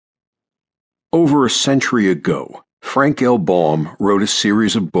Over a century ago, Frank L. Baum wrote a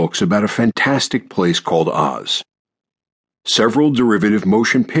series of books about a fantastic place called Oz. Several derivative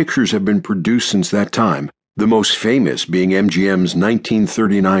motion pictures have been produced since that time, the most famous being MGM's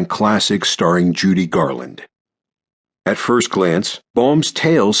 1939 classic starring Judy Garland. At first glance, Baum's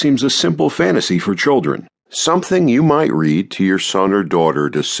tale seems a simple fantasy for children, something you might read to your son or daughter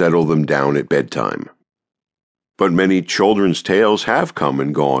to settle them down at bedtime. But many children's tales have come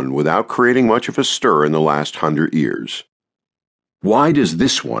and gone without creating much of a stir in the last 100 years. Why does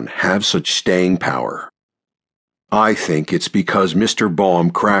this one have such staying power? I think it's because Mr. Baum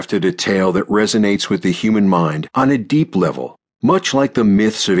crafted a tale that resonates with the human mind on a deep level, much like the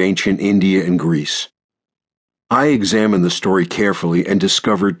myths of ancient India and Greece. I examined the story carefully and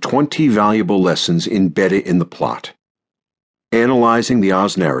discovered 20 valuable lessons embedded in the plot. Analyzing the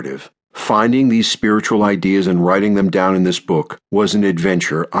Oz narrative, finding these spiritual ideas and writing them down in this book was an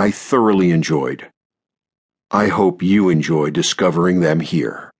adventure I thoroughly enjoyed. I hope you enjoy discovering them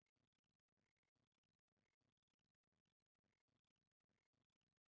here.